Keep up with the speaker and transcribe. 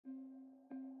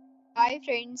Hi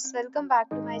friends, welcome back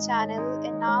to my channel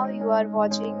and now you are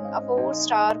watching a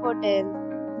 4-star hotel.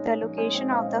 The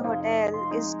location of the hotel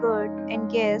is good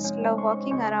and guests love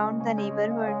walking around the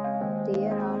neighborhood.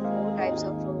 There are 4 types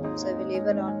of rooms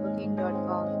available on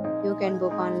booking.com. You can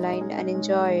book online and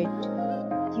enjoy it.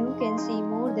 You can see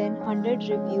more than 100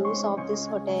 reviews of this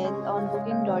hotel on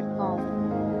booking.com.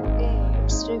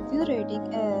 Its review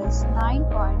rating is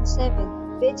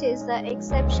 9.7, which is the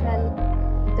exceptional.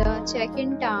 The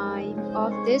check-in time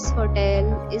of this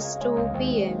hotel is 2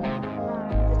 p.m. and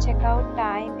the checkout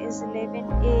time is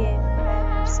 11 a.m.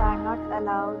 Pets are not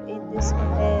allowed in this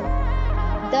hotel.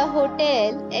 The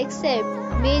hotel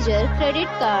accepts major credit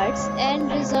cards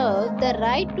and reserves the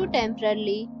right to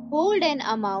temporarily hold an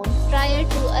amount prior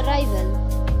to arrival.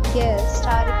 Guests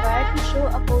are required to show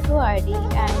a photo ID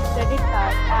and credit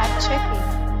card at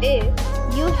check-in.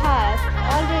 If you have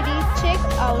already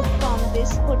checked out from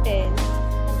this hotel,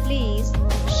 please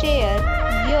share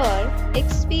your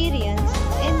experience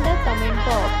in the comment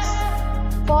box.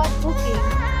 For booking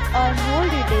or more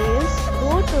details,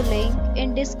 go to link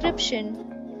in description.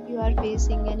 If you are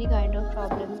facing any kind of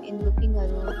problem in booking a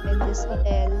room in this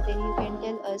hotel, then you can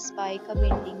tell us by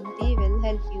commenting. We will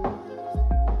help you.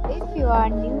 If you are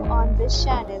new on this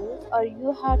channel or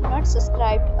you have not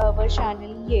subscribed our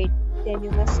channel yet, then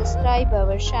you must subscribe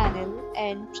our channel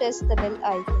and press the bell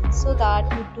icon so that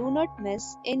you do not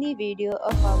miss any video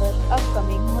of our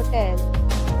upcoming hotel.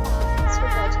 Thanks for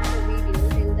watching.